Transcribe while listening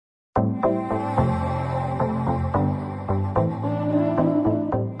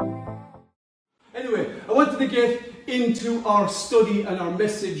to get into our study and our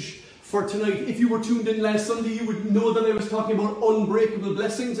message for tonight. If you were tuned in last Sunday, you would know that I was talking about unbreakable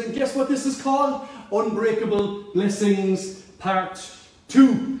blessings. And guess what this is called? Unbreakable Blessings Part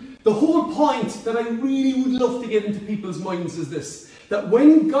 2. The whole point that I really would love to get into people's minds is this: that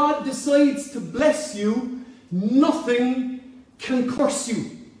when God decides to bless you, nothing can curse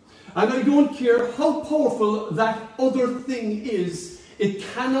you. And I don't care how powerful that other thing is, it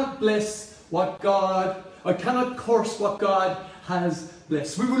cannot bless what God, or cannot curse what God has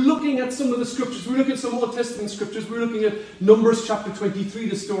blessed. We were looking at some of the scriptures. We were looking at some Old Testament scriptures. We were looking at Numbers chapter 23,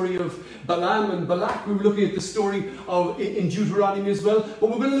 the story of Balaam and Balak. We were looking at the story in Deuteronomy as well. But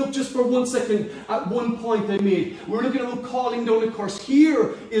we're going to look just for 1 second at one point I made. We're looking at calling down a curse.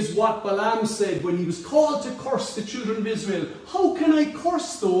 Here is what Balaam said when he was called to curse the children of Israel. How can I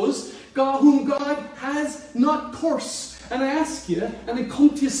curse those whom God has not cursed? And I ask you, and I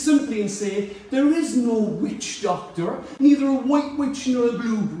come to you simply and say, there is no witch doctor, neither a white witch nor a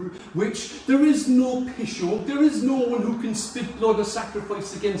blue witch. There is no pisho. There is no one who can spit blood or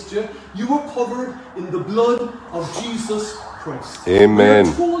sacrifice against you. You are covered in the blood of Jesus Christ. Amen.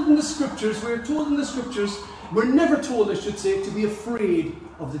 We're told in the scriptures, we're never told, I should say, to be afraid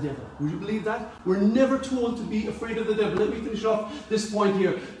of the devil. Would you believe that? We're never told to be afraid of the devil. Let me finish off this point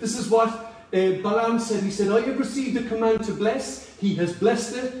here. This is what Balaam said. He said, I have received a command to bless. He has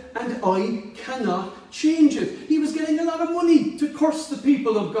blessed it, and I cannot change it. He was getting a lot of money to curse the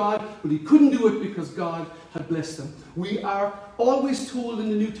people of God, but he couldn't do it because God had blessed them. We are always told in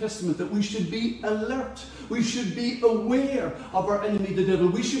the New Testament that we should be alert. We should be aware of our enemy, the devil.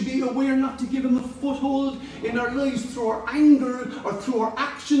 We should be aware not to give him a foothold in our lives through our anger or through our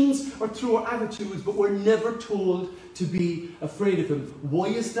actions or through our attitudes, but we're never told to be afraid of him. Why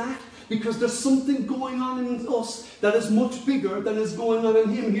is that? Because there's something going on in us that is much bigger than is going on in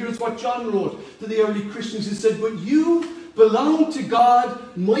him. Here's what John wrote to the early Christians. He said, but you belong to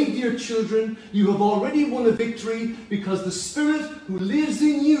God, my dear children. You have already won a victory because the Spirit who lives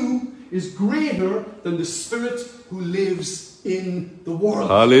in you is greater than the Spirit who lives in the world.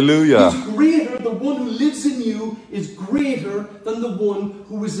 Hallelujah. He's greater. The one who lives in you is greater than the one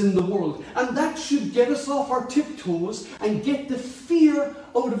who is in the world. And that should get us off our tiptoes and get the fear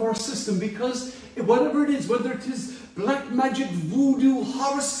out of our system, because whatever it is, whether it is black magic, voodoo,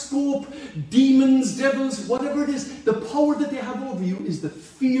 horoscope, demons, devils, whatever it is, the power that they have over you is the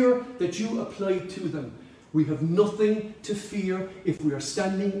fear that you apply to them. We have nothing to fear if we are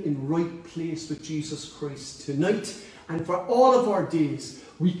standing in right place with Jesus Christ tonight and for all of our days.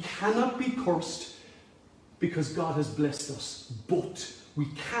 We cannot be cursed because God has blessed us, but we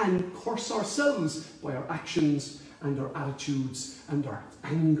can curse ourselves by our actions and our attitudes and our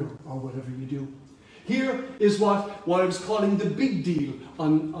anger or whatever you do. Here is what I was calling the big deal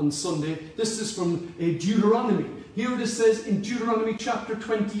on Sunday. This is from Deuteronomy. Here it says in Deuteronomy chapter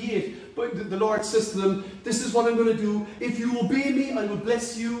 28, but the Lord says to them, this is what I'm going to do. If you obey me, I will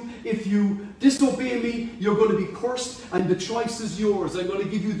bless you. If you disobey me, you're going to be cursed, and the choice is yours. I'm going to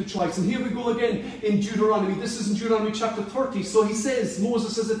give you the choice. And here we go again in Deuteronomy. This is in Deuteronomy chapter 30. So he says,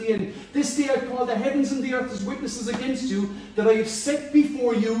 Moses says at the end, this day I call the heavens and the earth as witnesses against you, that I have set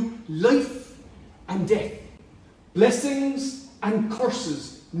before you life and death, blessings and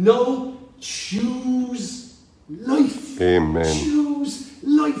curses. Now choose life. Amen. Choose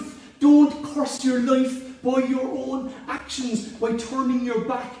life. Don't curse your life by your own actions, by turning your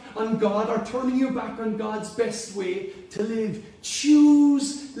back on God or turning your back on God's best way to live.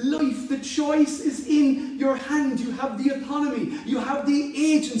 Choose life. The choice is in your hand. You have the autonomy. You have the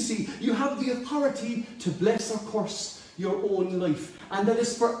agency. You have the authority to bless or curse your own life. And that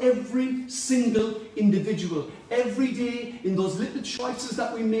is for every single individual. Every day, in those little choices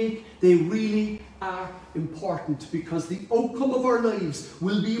that we make, they really are important, because the outcome of our lives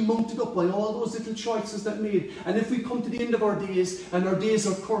will be mounted up by all those little choices that made. And if we come to the end of our days and our days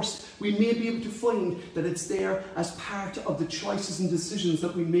are cursed, we may be able to find that it's there as part of the choices and decisions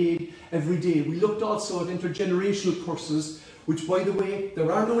that we made every day. We looked also at intergenerational curses, which, by the way,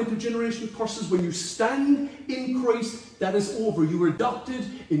 there are no intergenerational curses. When you stand in Christ, that is over. You were adopted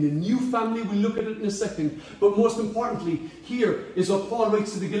in a new family. We'll look at it in a second. But most importantly, here is what Paul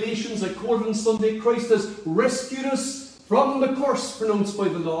writes to the Galatians. I quoted on Sunday, Christ has rescued us from the curse pronounced by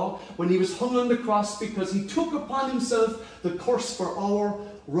the law when he was hung on the cross, because he took upon himself the curse for our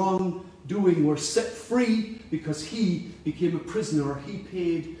wrongdoing. We're set free because he became a prisoner. He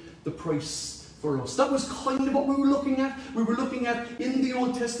paid the price for us. That was kind of what we were looking at. We were looking at, in the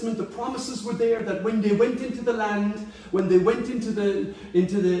Old Testament, the promises were there that when they went into the land, when they went into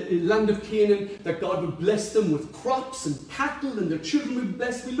the land of Canaan, that God would bless them with crops and cattle, and their children would be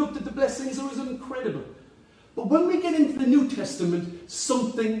blessed. We looked at the blessings. It was incredible. But when we get into the New Testament,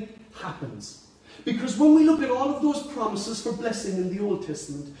 something happens. Because when we look at all of those promises for blessing in the Old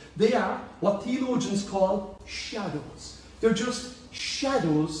Testament, they are what theologians call shadows. They're just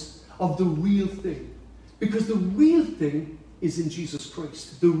shadows of the real thing. Because the real thing is in Jesus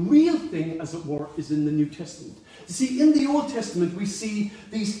Christ. The real thing, as it were, is in the New Testament. You see, in the Old Testament, we see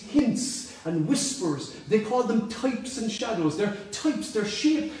these hints and whispers. They call them types and shadows. They're types, they're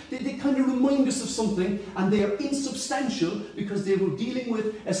shape. They kind of remind us of something, and they are insubstantial because they were dealing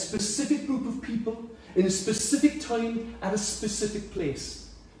with a specific group of people in a specific time at a specific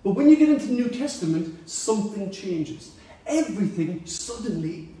place. But when you get into the New Testament, something changes. Everything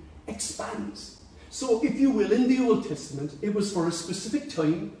suddenly expands. So, if you will, in the Old Testament, it was for a specific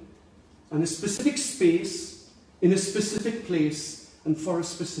time and a specific space in a specific place and for a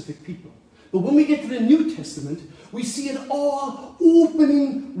specific people. But when we get to the New Testament, we see it all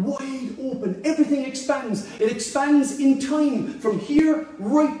opening wide open. Everything expands. It expands in time from here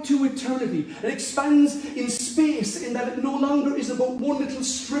right to eternity. It expands in space in that it no longer is about one little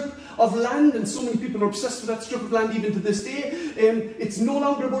strip of land, and so many people are obsessed with that strip of land even to this day. It's no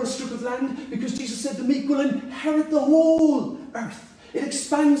longer about a strip of land because Jesus said the meek will inherit the whole earth. It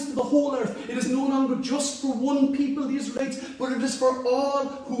expands to the whole earth. It is no longer just for one people, the Israelites, but it is for all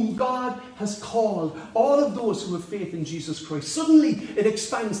whom God has called, all of those who have faith in Jesus Christ. Suddenly, it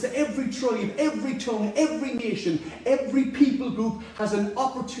expands to every tribe, every tongue, every nation, every people group has an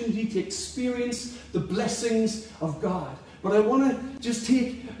opportunity to experience the blessings of God. But I want to just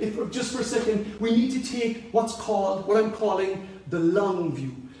just for a second, we need to take what I'm calling the long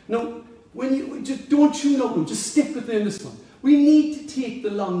view. Now, when you just don't tune out, just stick with me in this one. We need to take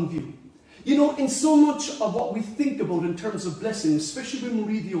the long view. You know, in so much of what we think about in terms of blessings, especially when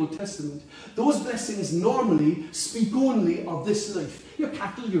we read the Old Testament, those blessings normally speak only of this life. Your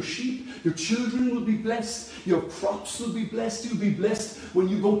cattle, your sheep, your children will be blessed, your crops will be blessed, you'll be blessed when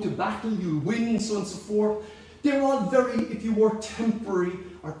you go to battle, you'll win, and so on and so forth. They're all very, if you were, temporary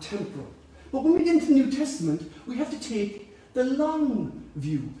or temporal. But when we get into the New Testament, we have to take the long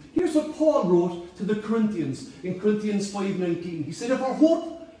view. Here's what Paul wrote to the Corinthians in Corinthians 5:19. He said, if our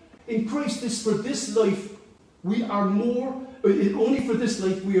hope in Christ is for this life, only for this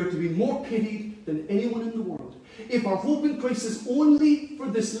life, we are to be more pitied than anyone in the world. If our hope in Christ is only for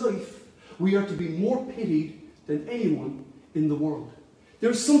this life, we are to be more pitied than anyone in the world.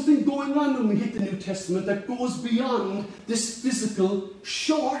 There's something going on when we hit the New Testament that goes beyond this physical,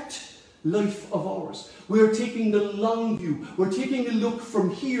 short life of ours. We are taking the long view. We're taking a look from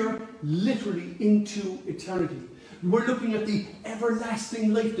here, literally, into eternity. We're looking at the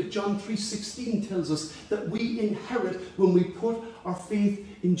everlasting life that John 3:16 tells us that we inherit when we put our faith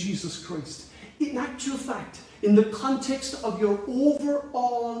in Jesus Christ. In actual fact, in the context of your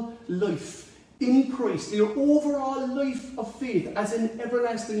overall life in Christ, your overall life of faith, as in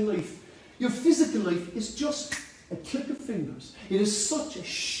everlasting life, your physical life is just a click of fingers. It is such a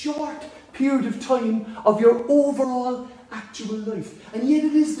short period of time of your overall actual life. And yet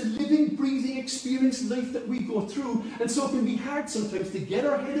it is the living, breathing, experienced life that we go through. And so it can be hard sometimes to get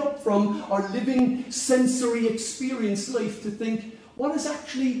our head up from our living, sensory, experienced life to think, what is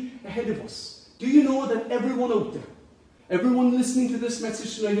actually ahead of us? Do you know that everyone out there, everyone listening to this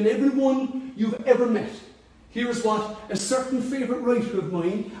message tonight, and everyone you've ever met, here's what a certain favourite writer of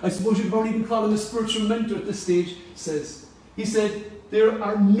mine, I suppose you'd probably even call him a spiritual mentor at this stage, says. He said, there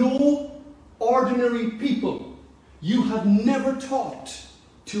are no ordinary people you have never talked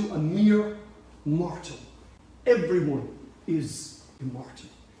to a mere mortal. Everyone is immortal.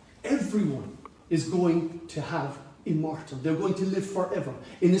 Everyone is going to have immortal. They're going to live forever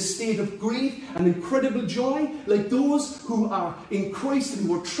in a state of great and incredible joy, like those who are in Christ and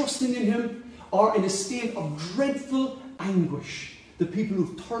who are trusting in Him, or in a state of dreadful anguish. The people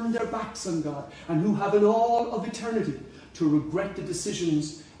who've turned their backs on God and who have in all of eternity to regret the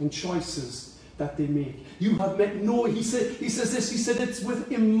decisions and choices that they make. You have met no, he said it's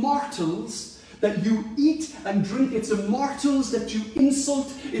with immortals that you eat and drink. It's immortals that you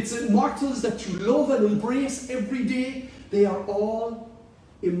insult. It's immortals that you love and embrace every day. They are all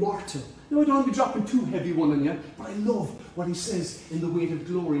immortal. Now, I don't want to be dropping too heavy one on you, but I love what he says in the Weight of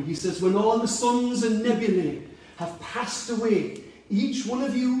Glory. He says, when all the suns and nebulae have passed away, each one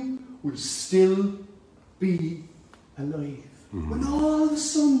of you will still be alive. Mm-hmm. When all the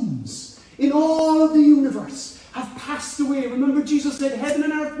suns in all of the universe have passed away. Remember, Jesus said, heaven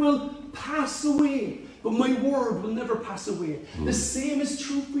and earth will pass away, but my word will never pass away. Mm-hmm. The same is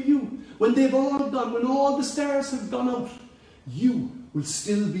true for you. When they've all gone, when all the stars have gone out, you will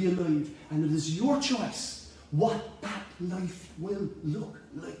still be alive. And it is your choice what that life will look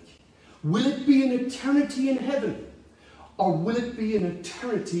like. Will it be an eternity in heaven? Or will it be an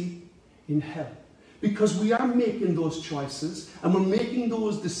eternity in hell? Because we are making those choices and we're making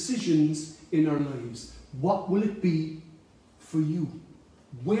those decisions in our lives. What will it be for you?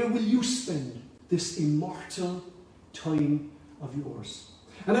 Where will you spend this immortal time of yours?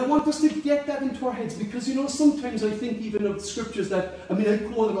 And I want us to get that into our heads because, sometimes I think even of scriptures that, I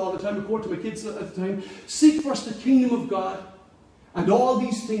quote it all the time, I quote to my kids at the time, seek first the kingdom of God and all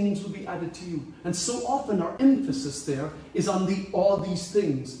these things will be added to you. And so often our emphasis there is on all these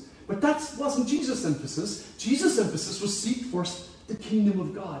things. But that wasn't Jesus' emphasis. Jesus' emphasis was seek first the kingdom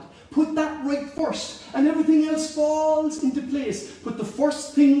of God. Put that right first, and everything else falls into place. Put the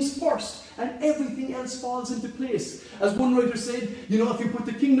first things first, and everything else falls into place. As one writer said, if you put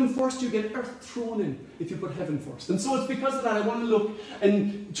the kingdom first, you get earth thrown in if you put heaven first. And so it's because of that I want to look,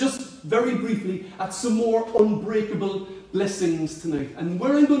 and just very briefly, at some more unbreakable blessings tonight. And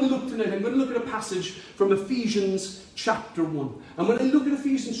where I'm going to look tonight, I'm going to look at a passage from Ephesians chapter 1. And when I look at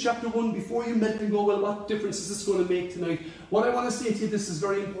Ephesians chapter 1, before you melt and go, well, what difference is this going to make tonight? What I want to say to you, this is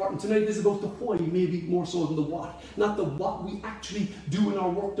very important. Tonight is about the why, maybe more so than the what. Not the what we actually do in our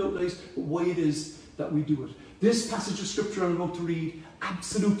worked out lives, but why it is that we do it. This passage of scripture I'm about to read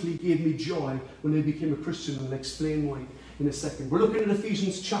absolutely gave me joy when I became a Christian, and I'll explain why in a second. We're looking at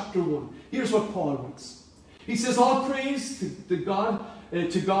Ephesians chapter 1. Here's what Paul writes. He says, all praise to God,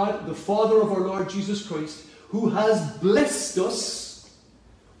 the Father of our Lord Jesus Christ, who has blessed us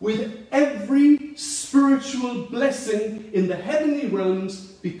with every spiritual blessing in the heavenly realms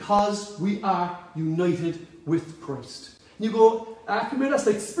because we are united with Christ. And you go, come here, that's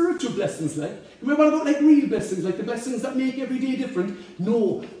like spiritual blessings, like. Remember what about like real blessings, like the blessings that make every day different?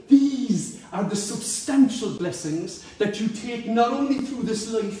 No, these are the substantial blessings that you take not only through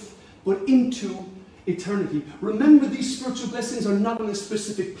this life, but into eternity. Remember, these spiritual blessings are not in a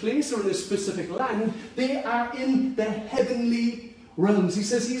specific place or in a specific land. They are in the heavenly realms. He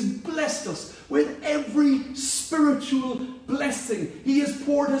says he's blessed us with every spiritual blessing. He has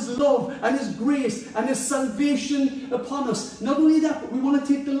poured his love and his grace and his salvation upon us. Not only that, but we want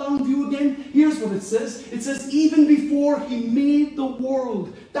to take the long view again. Here's what it says. It says, even before he made the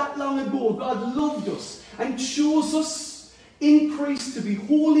world, that long ago, God loved us and chose us in Christ to be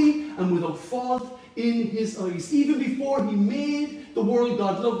holy and without fault in his eyes. Even before he made the world,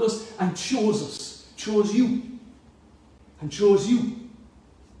 God loved us and chose us. Chose you. And chose you.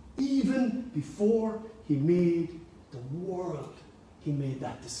 Even before he made the world, he made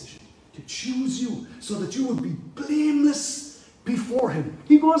that decision to choose you so that you would be blameless before him.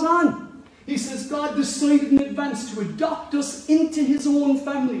 He goes on. He says God decided in advance to adopt us into his own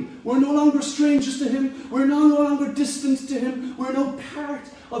family. We're no longer strangers to him. We're no longer distant to him. We're now part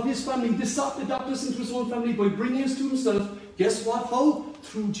of his family. He sought to adopt us into his own family by bringing us to himself. Guess what? How?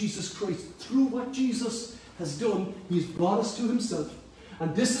 Through Jesus Christ. Through what Jesus has done, he's brought us to himself.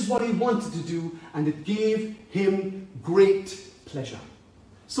 And this is what he wanted to do, and it gave him great pleasure.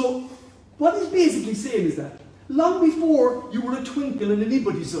 So, what he's basically saying is that long before you were a twinkle in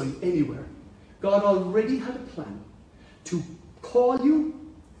anybody's eye anywhere, God already had a plan to call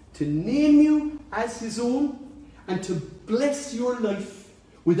you, to name you as his own, and to bless your life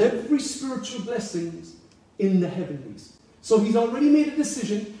with every spiritual blessing in the heavenlies. So he's already made a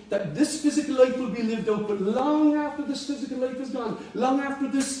decision that this physical life will be lived out, but long after this physical life is gone, long after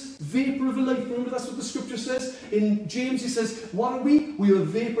this vapor of a life, remember that's what the scripture says? In James he says, what are we? We are a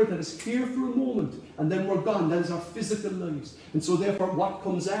vapor that is here for a moment, and then we're gone. That is our physical lives. And so therefore what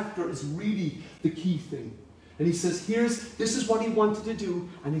comes after is really the key thing. And he says, this is what he wanted to do,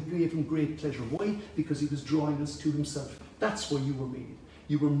 and it gave him great pleasure. Why? Because he was drawing us to himself. That's why you were made.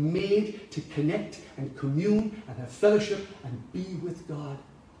 You were made to connect and commune and have fellowship and be with God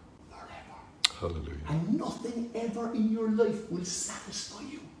forever. Hallelujah. And nothing ever in your life will satisfy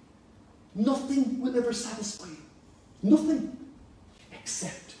you. Nothing will ever satisfy you. Nothing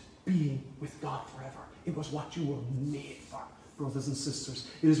except being with God forever. It was what you were made for, brothers and sisters.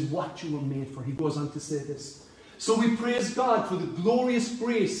 It is what you were made for. He goes on to say this. So we praise God for the glorious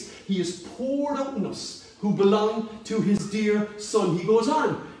grace he has poured out on us who belong to his dear Son. He goes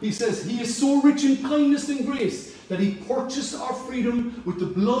on. He says, he is so rich in kindness and grace that he purchased our freedom with the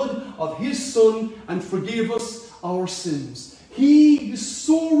blood of his Son and forgave us our sins. He is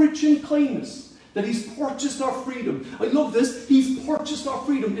so rich in kindness that he's purchased our freedom. I love this. He's purchased our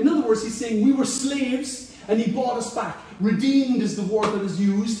freedom. In other words, he's saying we were slaves and he bought us back. Redeemed is the word that is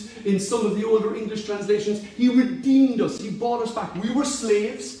used in some of the older English translations. He redeemed us. He bought us back. We were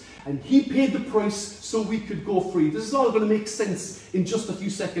slaves. And he paid the price so we could go free. This is all going to make sense in just a few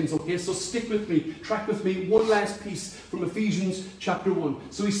seconds, okay? So stick with me, track with me. One last piece from Ephesians chapter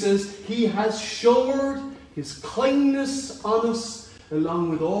 1. So he says, he has showered his kindness on us along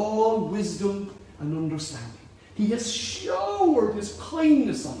with all wisdom and understanding. He has showered his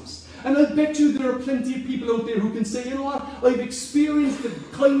kindness on us. And I bet you there are plenty of people out there who can say, you know what, I've experienced the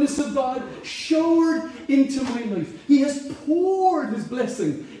kindness of God showered into my life. He has poured his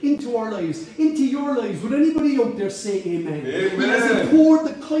blessing into our lives, into your lives. Would anybody out there say amen? Amen. He has poured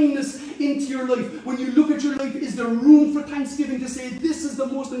the kindness into your life. When you look at your life, is there room for thanksgiving to say, this is the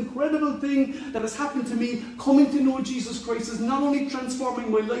most incredible thing that has happened to me? Coming to know Jesus Christ is not only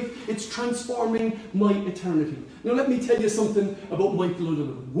transforming my life, it's transforming my eternity. Now let me tell you something about Michael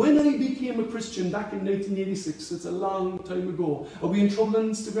O'Donovan. When I became a Christian back in 1986, it's a long time ago. Are we in trouble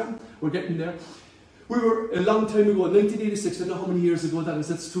on Instagram? We're getting there. We were a long time ago, 1986, I don't know how many years ago that is.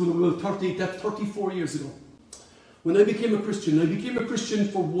 That's 34 years ago. When I became a Christian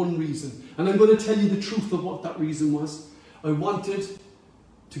for one reason. And I'm going to tell you the truth of what that reason was. I wanted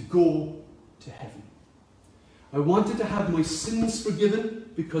to go to heaven. I wanted to have my sins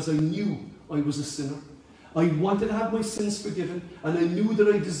forgiven because I knew I was a sinner. I wanted to have my sins forgiven, and I knew that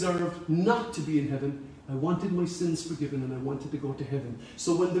I deserved not to be in heaven. I wanted my sins forgiven, and I wanted to go to heaven.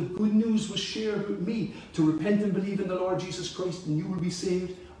 So when the good news was shared with me to repent and believe in the Lord Jesus Christ and you will be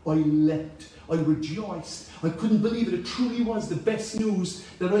saved, I leapt. I rejoiced. I couldn't believe it. It truly was the best news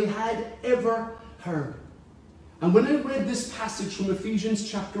that I had ever heard. And when I read this passage from Ephesians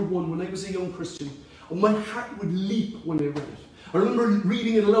chapter 1, when I was a young Christian, my heart would leap when I read it. I remember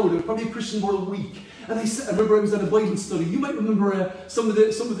reading it aloud. I was probably a Christian for a week. And I remember I was at a Bible study. You might remember some of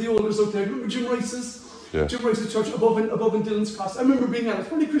the elders out there. Remember Jim Rice's? Yeah. Jim Rice's church above in Dillon's Cross. I remember being at it. I was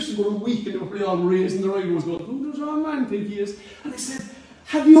probably a Christian for a week, and they were pretty all raised in their eyebrows going, who does our man think he is? And I said,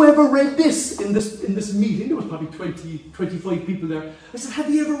 have you ever read this in this meeting? There was probably 25 people there. I said, have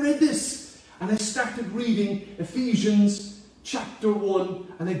you ever read this? And I started reading Ephesians chapter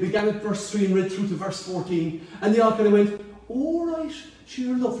 1, and I began at verse 3 and read through to verse 14. And they all kind of went, all right,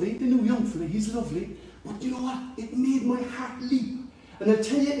 you're lovely. They knew young fella, he's lovely. But you know what? It made my heart leap. And I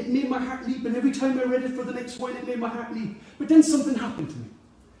tell you, it made my heart leap. And every time I read it for the next while, it made my heart leap. But then something happened to me.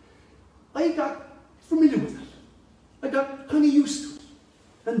 I got familiar with it. I got kind of used to it.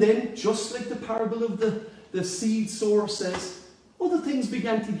 And then, just like the parable of the seed sower says, other things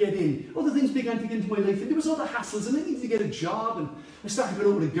began to get in. Other things began to get into my life. And there was other hassles. And I needed to get a job. And I started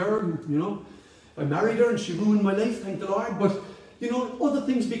going out with a girl. And, I married her and she ruined my life, thank the Lord. But, other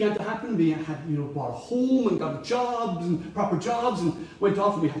things began to happen. We had, bought a home and got jobs and proper jobs and went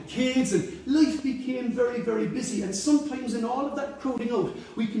off and we had kids. And life became very, very busy. And sometimes in all of that crowding out,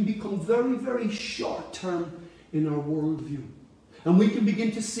 we can become very, very short-term in our worldview. And we can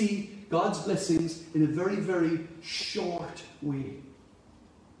begin to see God's blessings in a very, very short way.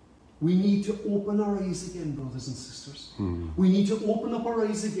 We need to open our eyes again, brothers and sisters. We need to open up our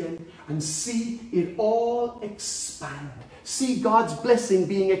eyes again and see it all expand. See God's blessing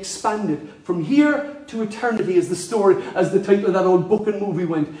being expanded from here to eternity, as the title of that old book and movie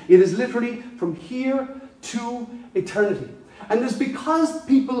went. It is literally from here to eternity. And it's because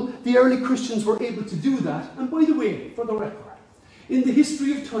the early Christians were able to do that. And by the way, for the record, in the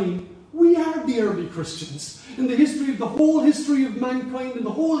history of time, we are the early Christians. In the whole history of mankind, in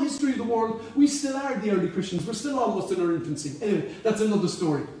the whole history of the world, we still are the early Christians. We're still almost in our infancy. Anyway, that's another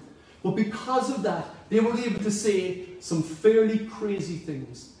story. But because of that, they were able to say some fairly crazy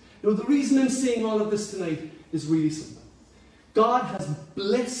things. Now, the reason I'm saying all of this tonight is really simple. God has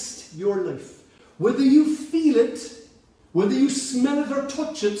blessed your life. Whether you feel it, whether you smell it or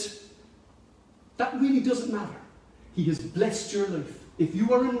touch it, that really doesn't matter. He has blessed your life. If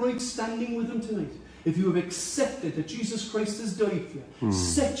you are in right standing with Him tonight, if you have accepted that Jesus Christ has died for you,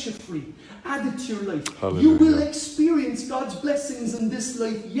 set you free, added to your life, Hallelujah. You will experience God's blessings in this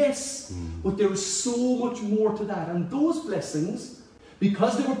life, yes, but there is so much more to that. And those blessings,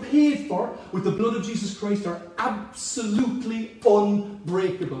 because they were paid for with the blood of Jesus Christ, are absolutely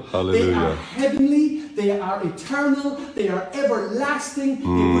unbreakable. Hallelujah. They are heavenly, they are eternal, they are everlasting. They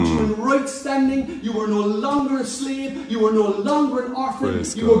put you in right standing. You are no longer a slave. You are no longer an orphan.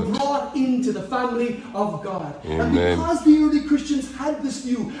 Praise you God. Were brought into the family of God. Amen. And because the early Christians had this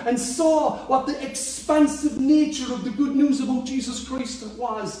view and saw what the expansive nature of the good news about Jesus Christ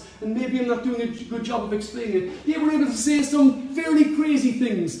was, and maybe I'm not doing a good job of explaining it, they were able to say some fairly crazy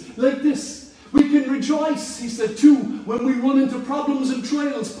things like this. We can rejoice, he said, too, when we run into problems and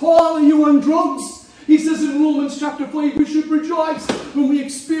trials. Paul, are you on drugs? He says in Romans chapter 5, we should rejoice when we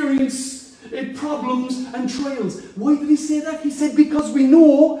experience problems and trials. Why did he say that? He said because we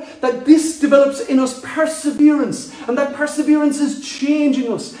know that this develops in us perseverance, and that perseverance is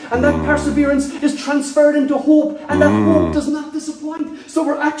changing us, and that perseverance is transferred into hope, and that hope does not disappoint. So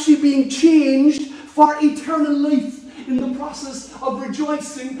we're actually being changed for eternal life in the process of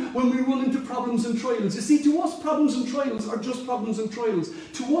rejoicing when we run into problems and trials. You see, to us, problems and trials are just problems and trials.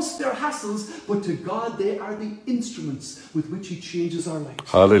 To us, they're hassles, but to God, they are the instruments with which he changes our lives.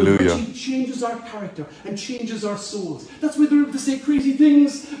 Hallelujah. With which he changes our character and changes our souls. That's why they're able to say crazy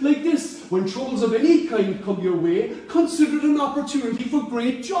things like this. When troubles of any kind come your way, consider it an opportunity for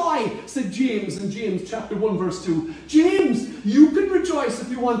great joy, said James in James chapter 1 verse 2. James, you can rejoice if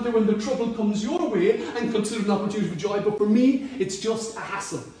you want to when the trouble comes your way and consider it an opportunity for joy, but for me, it's just a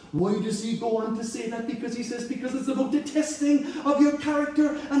hassle. Why does he go on to say that? Because he says, because it's about the testing of your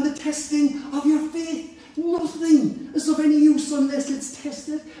character and the testing of your faith. Nothing is of any use unless it's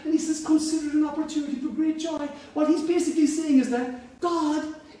tested. And he says, consider it an opportunity for great joy. What he's basically saying is that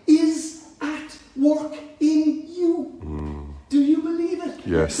God is at work in you. Do you believe it?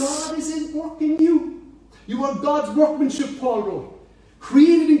 Yes. God is at work in you. You are God's workmanship, Paul wrote.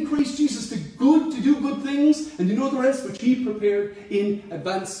 Created in Christ Jesus to do good things, and you know the rest, which he prepared in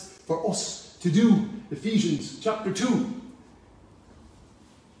advance for us to do. Ephesians chapter 2.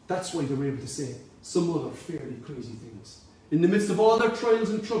 That's why they were able to say some other fairly crazy things. In the midst of all their trials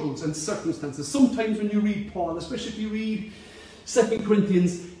and troubles and circumstances, sometimes when you read Paul, especially if you read 2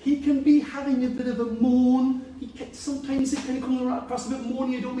 Corinthians, he can be having a bit of a moan. Sometimes it can come across a bit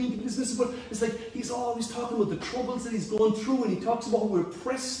moany. I don't mean to be dismissive, but it's like he's always talking about the troubles that he's going through, and he talks about how we're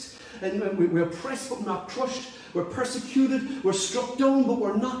pressed, and we're pressed but not crushed. We're persecuted, we're struck down, but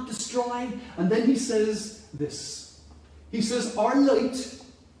we're not destroyed. And then he says this. He says, our light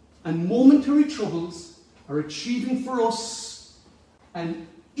and momentary troubles are achieving for us an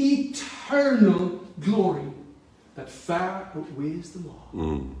eternal glory that far outweighs them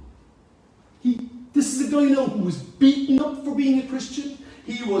all. This is a guy now who was beaten up for being a Christian.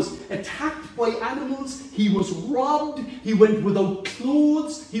 He was attacked by animals. He was robbed. He went without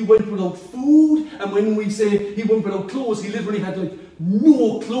clothes. He went without food. And when we say he went without clothes, he literally had like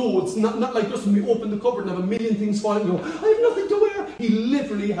no clothes. Not like us when we open the cupboard and have a million things falling and go, I have nothing to wear. He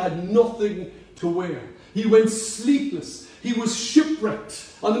literally had nothing to wear. He went sleepless. He was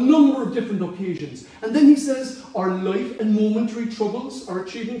shipwrecked on a number of different occasions. And then he says, our life and momentary troubles are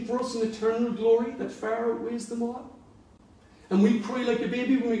achieving for us an eternal glory that far outweighs them all. And we cry like a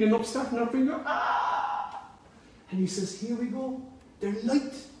baby when we get an upstart in our finger. Ah! And he says, here we go. They're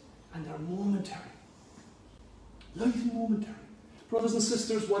light and they're momentary. Light and momentary. Brothers and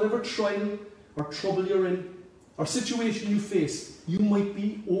sisters, whatever trial or trouble you're in, or situation you face, you might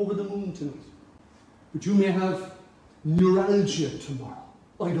be over the moon tonight. But you may have neuralgia tomorrow.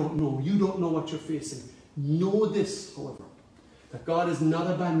 I don't know. You don't know what you're facing. Know this, however, that God is not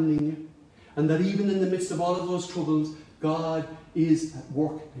abandoning you, and that even in the midst of all of those troubles, God is at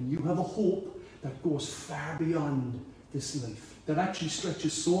work, and you have a hope that goes far beyond this life, that actually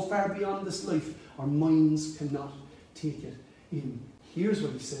stretches so far beyond this life, our minds cannot take it in. Here's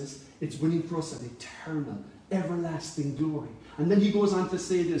what he says. It's winning for us an eternal, everlasting glory. And then he goes on to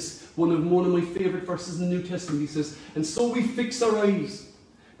say this, one of my favourite verses in the New Testament. He says, and so we fix our eyes,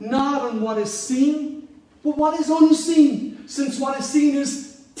 not on what is seen, but what is unseen, since what is seen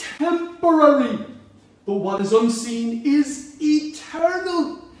is temporary, but what is unseen is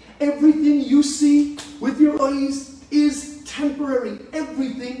eternal. Everything you see with your eyes is temporary.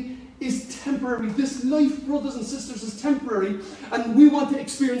 Everything is temporary. This life, brothers and sisters, is temporary, and we want to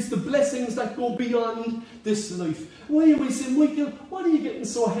experience the blessings that go beyond this life. Why are we saying, Michael, what are you getting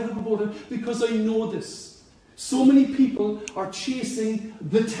so ahead of about it? Because I know this. So many people are chasing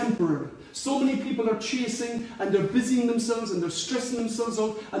the temporary. So many people are chasing, and they're busying themselves, and they're stressing themselves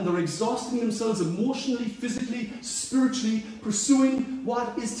out, and they're exhausting themselves emotionally, physically, spiritually, pursuing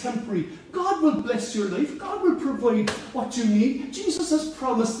what is temporary. God will bless your life. God will provide what you need. Jesus has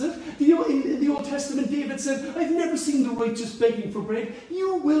promised it. In the Old Testament, David said, I've never seen the righteous begging for bread.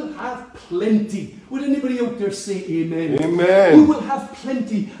 You will have plenty. Would anybody out there say amen? Amen. You will have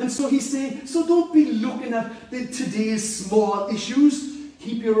plenty. And so he's saying, so don't be looking at today's small issues.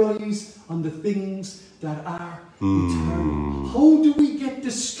 Keep your eyes on the things that are eternal. How do we get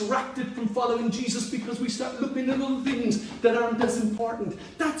distracted from following Jesus? Because we start looking at other things that aren't as important.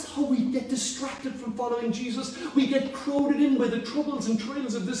 That's how we get distracted from following Jesus. We get crowded in by the troubles and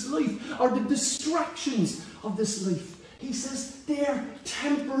trials of this life, or the distractions of this life. He says they're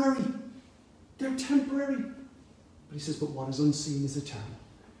temporary. They're temporary. But he says, but what is unseen is eternal.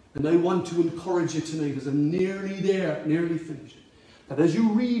 And I want to encourage you tonight, as I'm nearly there, nearly finished, that as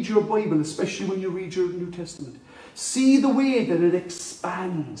you read your Bible, especially when you read your New Testament, see the way that it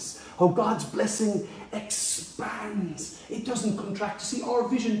expands, how God's blessing expands. It doesn't contract. See, our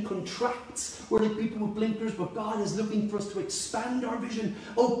vision contracts. We're like people with blinkers, but God is looking for us to expand our vision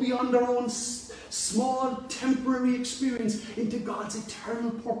out beyond our own small, temporary experience into God's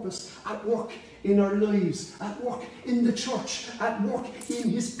eternal purpose at work in our lives, at work in the church, at work in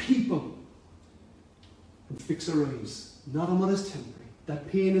His people. And fix our eyes, not on what is temporary. That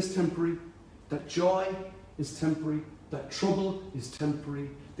pain is temporary. That joy is temporary. That trouble is temporary.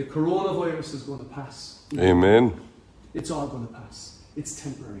 The coronavirus is going to pass. Amen. It's all going to pass. It's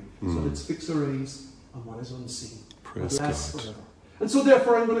temporary. So let's fix our eyes on what is unseen. Praise God. Forever. And so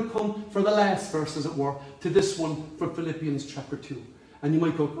therefore I'm going to come for the last verse, as it were, to this one from Philippians chapter 2. And you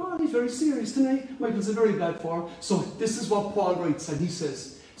might go, oh, he's very serious tonight. Michael's a very bad for. So this is what Paul writes, and he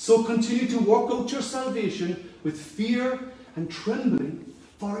says, so continue to work out your salvation with fear and trembling,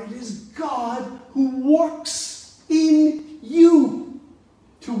 for it is God who works in you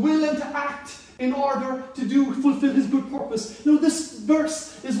to will and to act in order to fulfill His good purpose. Now this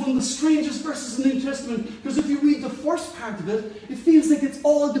verse is one of the strangest verses in the New Testament, because if you read the first part of it, it feels like it's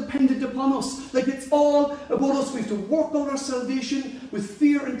all dependent upon us. Like it's all about us. We have to work out our salvation with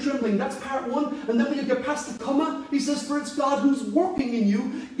fear and trembling. That's part one. And then when you get past the comma, he says, for it's God who's working in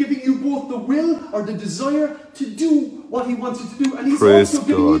you, giving you both the will or the desire to do what He wants you to do. And He's also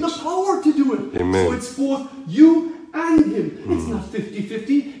giving you the power to do it. Amen. So it's both you and Him. It's not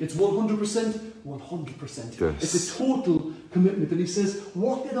 50-50. It's 100%. 100%. Yes. It's a total commitment. And he says,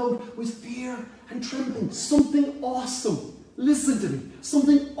 work it out with fear and trembling. Something awesome. Listen to me.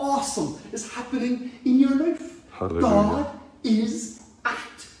 Something awesome is happening in your life. Hallelujah. God is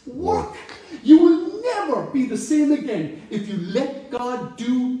at work. You will never be the same again if you let God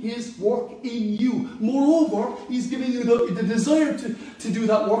do His work in you. Moreover, He's giving you the desire to do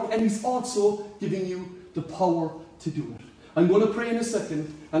that work, and He's also giving you the power to do it. I'm going to pray in a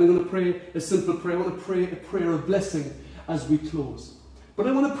second, and I'm going to pray a simple prayer. I want to pray a prayer of blessing as we close. But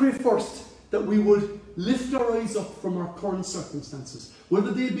I want to pray first that we would lift our eyes up from our current circumstances,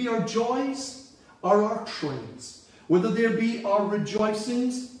 whether they be our joys or our trials, whether they be our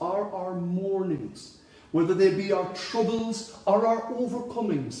rejoicings or our mournings, whether they be our troubles or our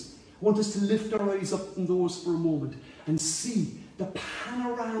overcomings. I want us to lift our eyes up from those for a moment and see the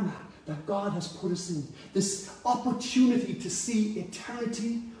panorama that God has put us in. This opportunity to see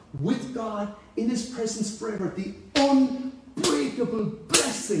eternity with God in His presence forever. The unbreakable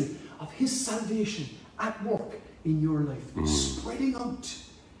blessing of His salvation at work in your life. Spreading out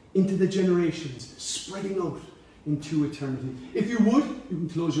into the generations. Spreading out into eternity. If you would, you can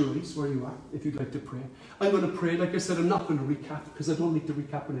close your eyes where you are if you'd like to pray. I'm going to pray. Like I said, I'm not going to recap because I don't like to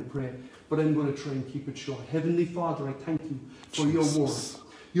recap when I pray. But I'm going to try and keep it short. Heavenly Father, I thank you for your word.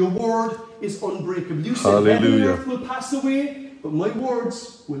 Your word is unbreakable. You said heaven and earth will pass away, but my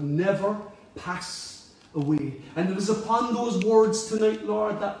words will never pass away. And it is upon those words tonight,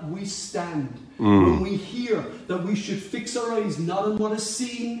 Lord, that we stand. When we hear that we should fix our eyes not on what is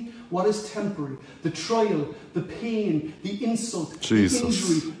seen, what is temporary, the trial, the pain, the insult, the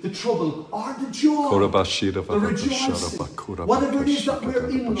injury, the trouble, or the joy, the rejoicing, whatever it is that we're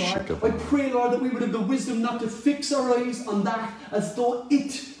in, Lord, I pray, Lord, that we would have the wisdom not to fix our eyes on that as though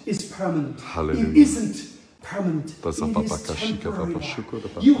it is permanent. Hallelujah. It isn't permanent. It is temporary.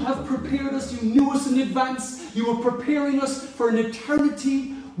 You have prepared us. You knew us in advance. You were preparing us for an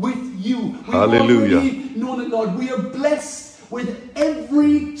eternity with you. We've already known it, Lord. We are blessed with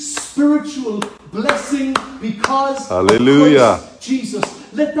every spiritual blessing because of Christ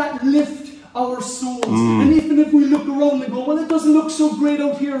Jesus. Let that lift our souls. And even if we look around and go, well, it doesn't look so great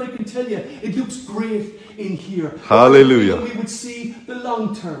out here, I can tell you, it looks great in here. Hallelujah. We would see the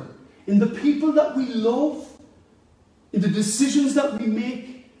long term in the people that we love, in the decisions that we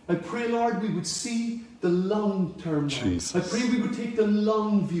make. I pray, Lord, we would see the long term. I pray we would take the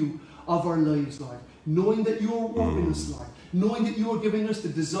long view of our lives, Lord, knowing that you are working us, Lord, knowing that you are giving us the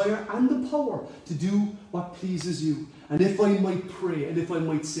desire and the power to do what pleases you. And if I might pray, and if I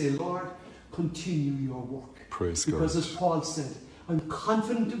might say, Lord, continue your work. Praise because God. As Paul said, I'm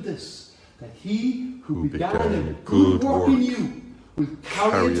confident of this, that He who began a good work in you will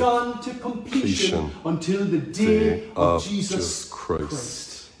carry it on to completion until the day of Jesus Christ.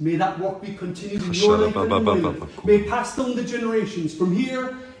 May that work be continued in your life and in my life. May it pass down the generations from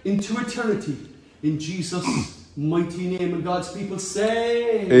here into eternity. In Jesus' mighty name. And God's people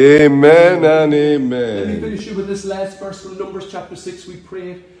say, Amen and amen. Let me finish you with this last verse from Numbers chapter 6. We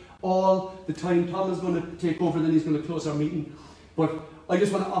pray all the time. Tom is going to take over, then he's going to close our meeting. But I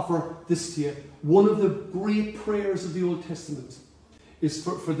just want to offer this to you. One of the great prayers of the Old Testament is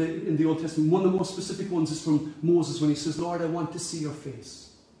in the Old Testament. One of the most specific ones is from Moses when he says, Lord, I want to see your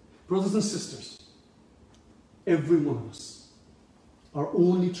face. Brothers and sisters, every one of us, our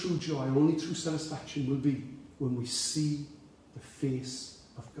only true joy, our only true satisfaction will be when we see the face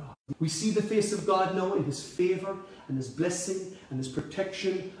of God. We see the face of God now in his favour and his blessing and his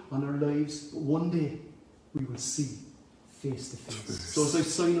protection on our lives. But one day we will see face to face. So as I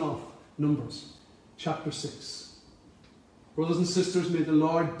sign off, Numbers chapter 6. Brothers and sisters, may the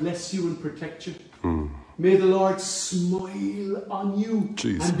Lord bless you and protect you. May the Lord smile on you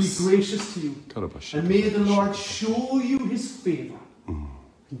and be gracious to you. And may the Lord show you his favour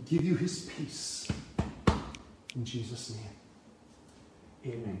and give you his peace. In Jesus'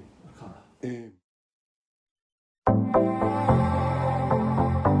 name. Amen. Amen.